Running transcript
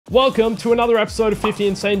Welcome to another episode of 50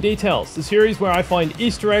 Insane Details, the series where I find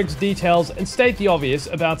Easter eggs, details, and state the obvious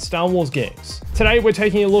about Star Wars games. Today we're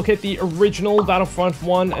taking a look at the original Battlefront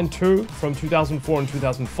 1 and 2 from 2004 and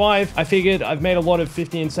 2005. I figured I've made a lot of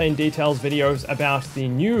 50 Insane Details videos about the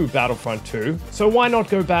new Battlefront 2, so why not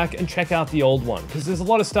go back and check out the old one, because there's a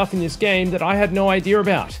lot of stuff in this game that I had no idea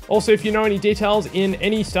about. Also, if you know any details in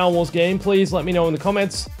any Star Wars game, please let me know in the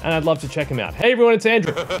comments, and I'd love to check them out. Hey everyone, it's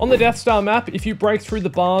Andrew. On the Death Star map, if you break through the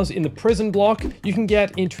bars in the prison block, you can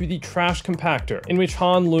get into the trash compactor, in which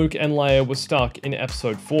Han, Luke, and Leia were stuck in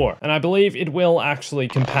episode 4. And I believe it will actually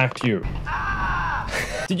compact you.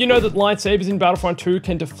 Did you know that lightsabers in Battlefront 2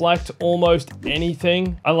 can deflect almost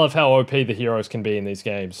anything? I love how OP the heroes can be in these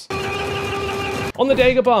games. On the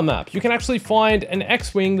Dagobah map, you can actually find an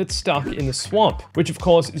X-Wing that's stuck in the swamp, which of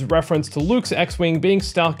course is a reference to Luke's X-Wing being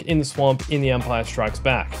stuck in the swamp in The Empire Strikes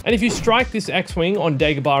Back. And if you strike this X-Wing on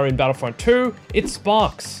Dagobah in Battlefront 2, it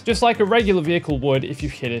sparks, just like a regular vehicle would if you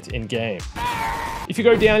hit it in-game. If you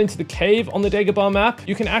go down into the cave on the Dagobah map,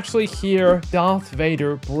 you can actually hear Darth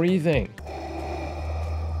Vader breathing.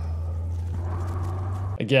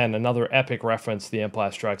 Again, another epic reference to The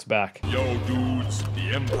Empire Strikes Back. Yo dudes,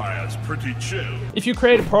 the Empire's pretty chill. If you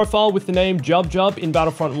create a profile with the name Jub Jub in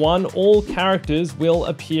Battlefront 1, all characters will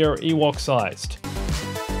appear Ewok-sized.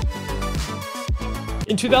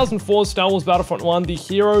 In 2004's Star Wars Battlefront 1, the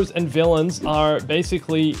heroes and villains are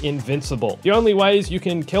basically invincible. The only ways you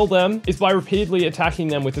can kill them is by repeatedly attacking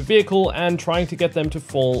them with a vehicle and trying to get them to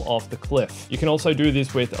fall off the cliff. You can also do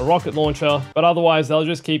this with a rocket launcher, but otherwise they'll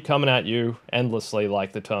just keep coming at you endlessly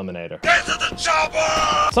like the Terminator. Get to the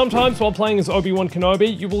chopper! Sometimes while playing as Obi-Wan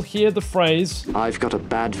Kenobi, you will hear the phrase, "I've got a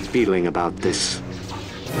bad feeling about this,"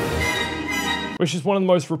 which is one of the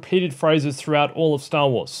most repeated phrases throughout all of Star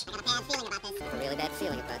Wars.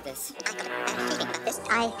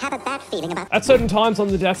 I have a bad feeling about this. At certain times on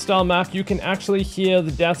the Death Star map, you can actually hear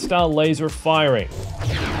the Death Star laser firing.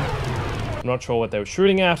 I'm not sure what they were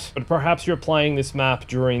shooting at, but perhaps you're playing this map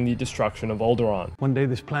during the destruction of Alderaan. One day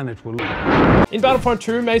this planet will... In Battlefront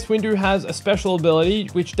 2, Mace Windu has a special ability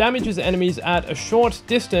which damages enemies at a short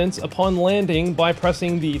distance upon landing by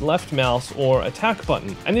pressing the left mouse or attack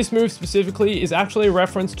button. And this move specifically is actually a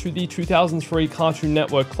reference to the 2003 Cartoon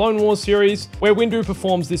Network Clone Wars series, where Windu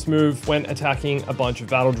performs this move when attacking a bunch of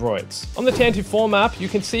battle droids. On the Tantive 4 map, you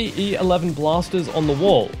can see E11 blasters on the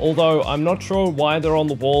wall, although I'm not sure why they're on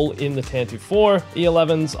the wall in the Tantive 4.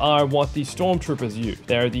 E11s are what the Stormtroopers use.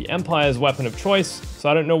 They're the Empire's weapon of choice, so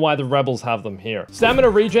I don't know why the Rebels have them here. Stamina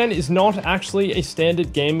regen is not actually a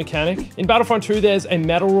standard game mechanic. In Battlefront 2, there's a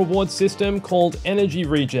medal reward system called energy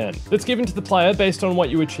regen that's given to the player based on what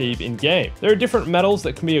you achieve in-game. There are different medals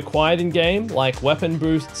that can be acquired in-game, like weapon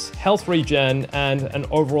boosts, health regen, and an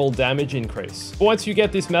overall damage increase. But once you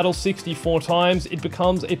get this medal 64 times, it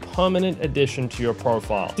becomes a permanent addition to your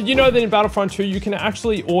profile. Did you know that in Battlefront 2, you can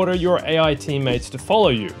actually order your AI teammates to follow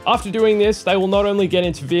you? After doing this, they will not only get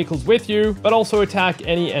into vehicles with you, but also attack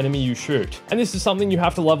any enemy you shoot. And this is something you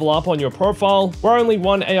have to level up on your profile, where only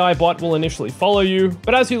one AI bot will initially follow you,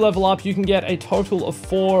 but as you level up, you can get a total of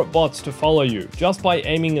 4 bots to follow you, just by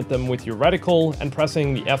aiming at them with your reticle and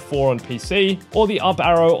pressing the F4 on PC, or the up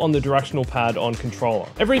arrow on the directional pad on controller.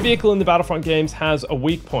 Every vehicle in the Battlefront games has a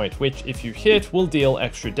weak point, which if you hit, will deal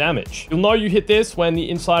extra damage. You'll know you hit this when the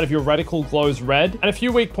inside of your reticle glows red, and a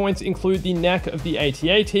few weak points include the neck of the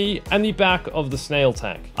AT-AT and the back of the snail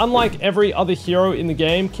tank. Unlike every other hero in the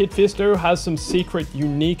game, Kit Fisto has some secret,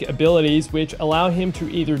 unique abilities which allow him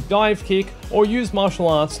to either dive kick or use martial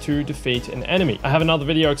arts to defeat an enemy. I have another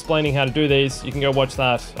video explaining how to do these. You can go watch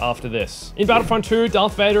that after this. In Battlefront 2,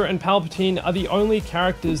 Darth Vader and Palpatine are the only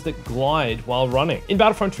characters that glide while running. In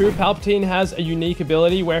Battlefront 2, Palpatine has a unique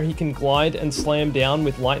ability where he can glide and slam down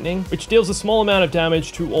with lightning, which deals a small amount of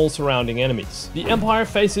damage to all surrounding enemies. The Empire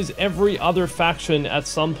faces every other faction at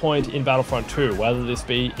some point in Battlefront 2, whether this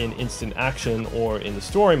be in instant action or in the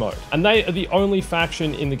story mode. And they are the only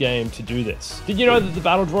faction in the game to do this. Did you know that the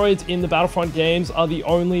battle droids in the Battlefront games are the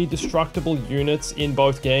only destructible units in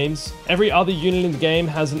both games? Every other unit in the game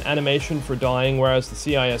has an animation for dying, whereas the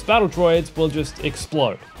CIS battle droids will just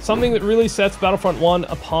explode. Something that really sets Battlefront 1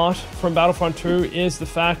 apart from Battlefront 2 is the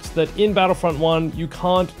fact that in Battlefront 1, you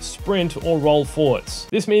can't sprint or roll forwards.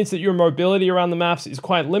 This means that your mobility around the maps is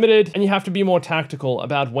quite limited, and you have to be more tactical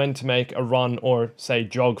about when to make a run or, say,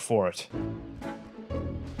 jog for it.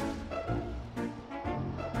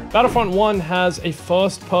 Battlefront 1 has a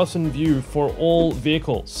first-person view for all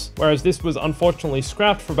vehicles, whereas this was unfortunately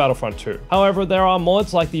scrapped for Battlefront 2. However, there are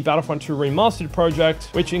mods like the Battlefront 2 Remastered project,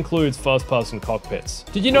 which includes first-person cockpits.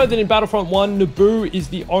 Did you know that in Battlefront 1, Naboo is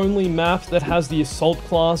the only map that has the Assault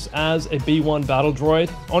class as a B1 battle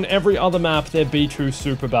droid? On every other map, they're B2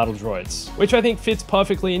 super battle droids, which I think fits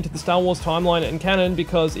perfectly into the Star Wars timeline and canon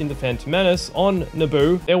because in The Phantom Menace, on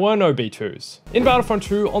Naboo, there were no B2s. In Battlefront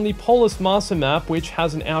 2, on the Polis Massa map, which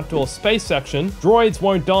has an outdoor space section, droids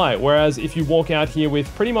won't die, whereas if you walk out here with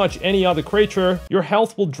pretty much any other creature, your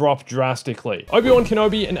health will drop drastically. Obi-Wan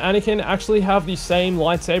Kenobi and Anakin actually have the same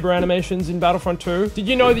lightsaber animations in Battlefront 2. Did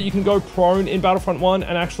you know that you can go prone in Battlefront 1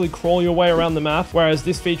 and actually crawl your way around the map, whereas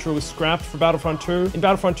this feature was scrapped for Battlefront 2? In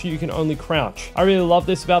Battlefront 2, you can only crouch. I really love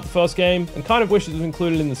this about the first game, and kind of wish it was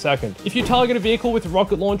included in the second. If you target a vehicle with a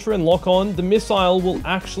rocket launcher and lock on, the missile will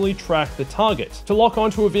actually track the target. To lock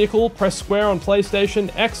onto a vehicle, press square on PlayStation,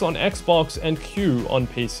 X on Xbox, and Q on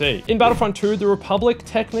PC. In Battlefront 2, the Republic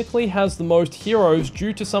technically has the most heroes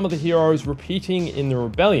due to some of the heroes repeating in the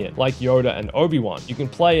Rebellion, like Yoda and Obi-Wan. You can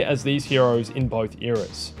play as these heroes in both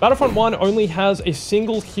eras. Battlefront 1 only has a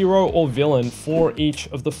single hero or villain for each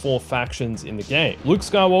of the 4 factions in the game. Luke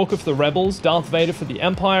Skywalker for the Rebels, Darth Vader for the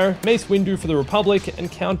Empire, Mace Windu for the Republic, and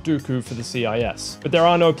Count Dooku for the CIS. But there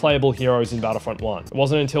are no playable heroes in Battlefront 1. It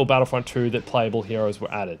wasn't until Battlefront 2 that playable heroes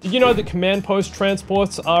were added. Did you know that command post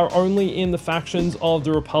transports are only in the factions of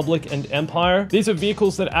the Republic and Empire? These are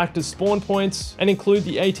vehicles that act as spawn points and include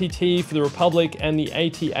the AT-AT for the Republic and the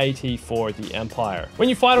AT-AT for the Empire. When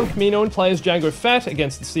you fight on Kamino and play as Jango Fett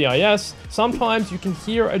against the CIS, sometimes you can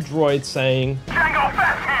hear a droid saying, Jango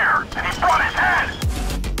Fett's here, and he brought his head!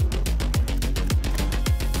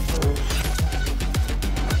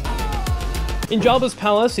 In Jabba's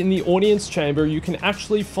palace, in the audience chamber, you can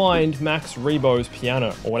actually find Max Rebo's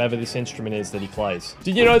piano, or whatever this instrument is that he plays.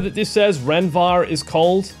 Did you know that this says Renvar is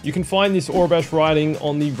cold? You can find this Aurebesh writing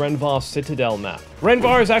on the Renvar Citadel map.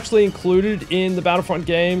 Renvar is actually included in the Battlefront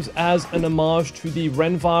games as an homage to the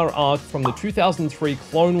Renvar arc from the 2003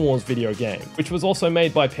 Clone Wars video game, which was also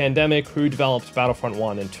made by Pandemic, who developed Battlefront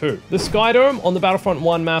 1 and 2. The Skydome on the Battlefront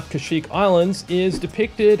 1 map Kashyyyk Islands is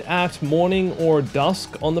depicted at morning or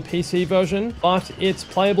dusk on the PC version, but it's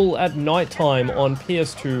playable at nighttime on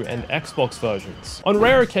PS2 and Xbox versions. On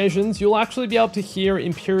rare occasions, you'll actually be able to hear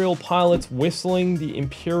Imperial pilots whistling the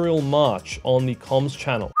Imperial March on the comms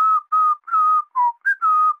channel.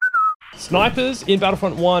 Snipers in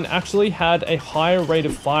Battlefront 1 actually had a higher rate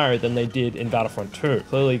of fire than they did in Battlefront 2.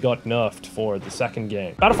 Clearly got nerfed for the second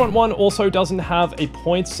game. Battlefront 1 also doesn't have a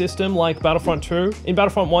point system like Battlefront 2. In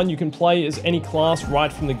Battlefront 1, you can play as any class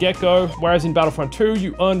right from the get-go, whereas in Battlefront 2,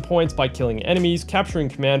 you earn points by killing enemies, capturing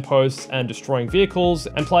command posts, and destroying vehicles,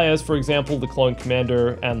 and play as, for example, the Clone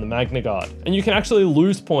Commander and the Magna Guard. And you can actually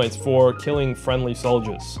lose points for killing friendly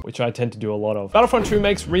soldiers, which I tend to do a lot of. Battlefront 2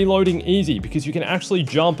 makes reloading easy because you can actually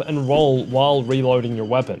jump and roll while reloading your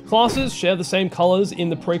weapon. Classes share the same colors in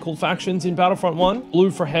the prequel factions in Battlefront 1,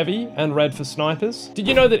 blue for heavy and red for snipers. Did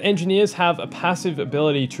you know that engineers have a passive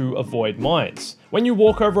ability to avoid mines? When you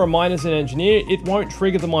walk over a mine as an engineer, it won't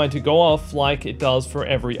trigger the mine to go off like it does for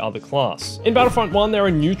every other class. In Battlefront 1, there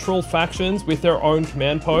are neutral factions with their own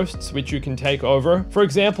command posts, which you can take over. For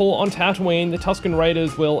example, on Tatooine, the Tusken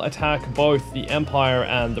Raiders will attack both the Empire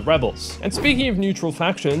and the Rebels. And speaking of neutral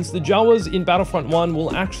factions, the Jawas in Battlefront 1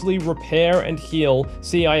 will actually repair and heal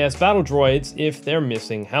CIS battle droids if they're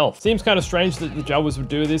missing health. Seems kind of strange that the Jawas would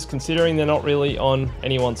do this, considering they're not really on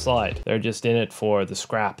anyone's side. They're just in it for the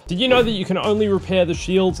scrap. Did you know that you can only repair the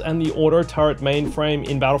shields and the auto turret mainframe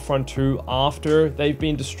in Battlefront 2 after they've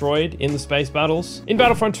been destroyed in the space battles? In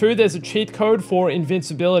Battlefront 2, there's a cheat code for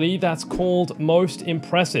invincibility that's called Most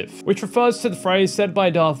Impressive, which refers to the phrase said by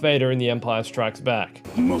Darth Vader in The Empire Strikes Back.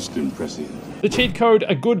 Most impressive. The cheat code,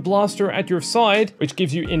 a good blaster at your side, which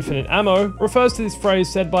gives you infinite ammo, refers to this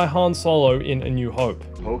phrase said by Han Solo in A New Hope.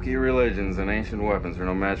 Hokey religions and ancient weapons are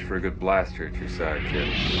no match for a good blaster at your side,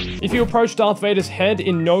 kid. If you approach Darth Vader's head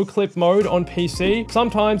in no-clip mode on PC,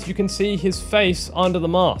 sometimes you can see his face under the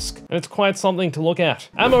mask, and it's quite something to look at.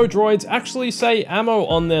 Ammo droids actually say ammo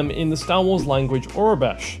on them in the Star Wars language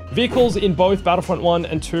Aurebesh. Vehicles in both Battlefront 1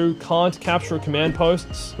 and 2 can't capture command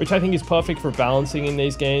posts, which I think is perfect for balancing in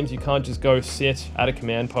these games. You can't just go sit at a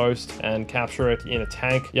command post and capture it in a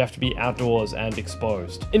tank. You have to be outdoors and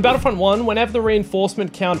exposed. In Battlefront 1, whenever the reinforcement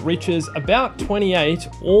squad count reaches about 28,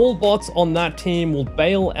 all bots on that team will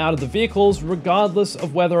bail out of the vehicles regardless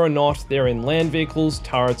of whether or not they're in land vehicles,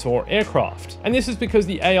 turrets, or aircraft. And this is because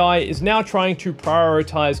the AI is now trying to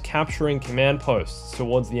prioritize capturing command posts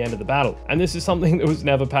towards the end of the battle. And this is something that was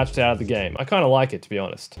never patched out of the game. I kind of like it, to be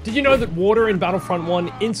honest. Did you know that water in Battlefront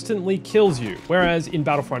 1 instantly kills you, whereas in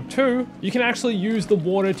Battlefront 2, you can actually use the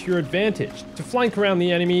water to your advantage to flank around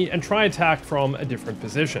the enemy and try attack from a different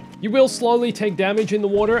position. You will slowly take damage in the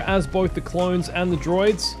water as both the clones and the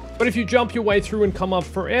droids, but if you jump your way through and come up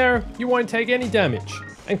for air, you won't take any damage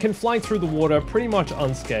and can fly through the water pretty much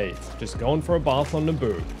unscathed, just going for a bath on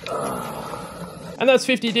Naboo. And that's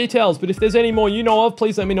 50 details, but if there's any more you know of,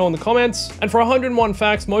 please let me know in the comments. And for 101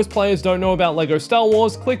 facts most players don't know about LEGO Star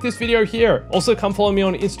Wars, click this video here. Also, come follow me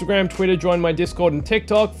on Instagram, Twitter, join my Discord and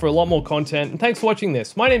TikTok for a lot more content. And thanks for watching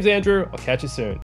this. My name's Andrew, I'll catch you soon.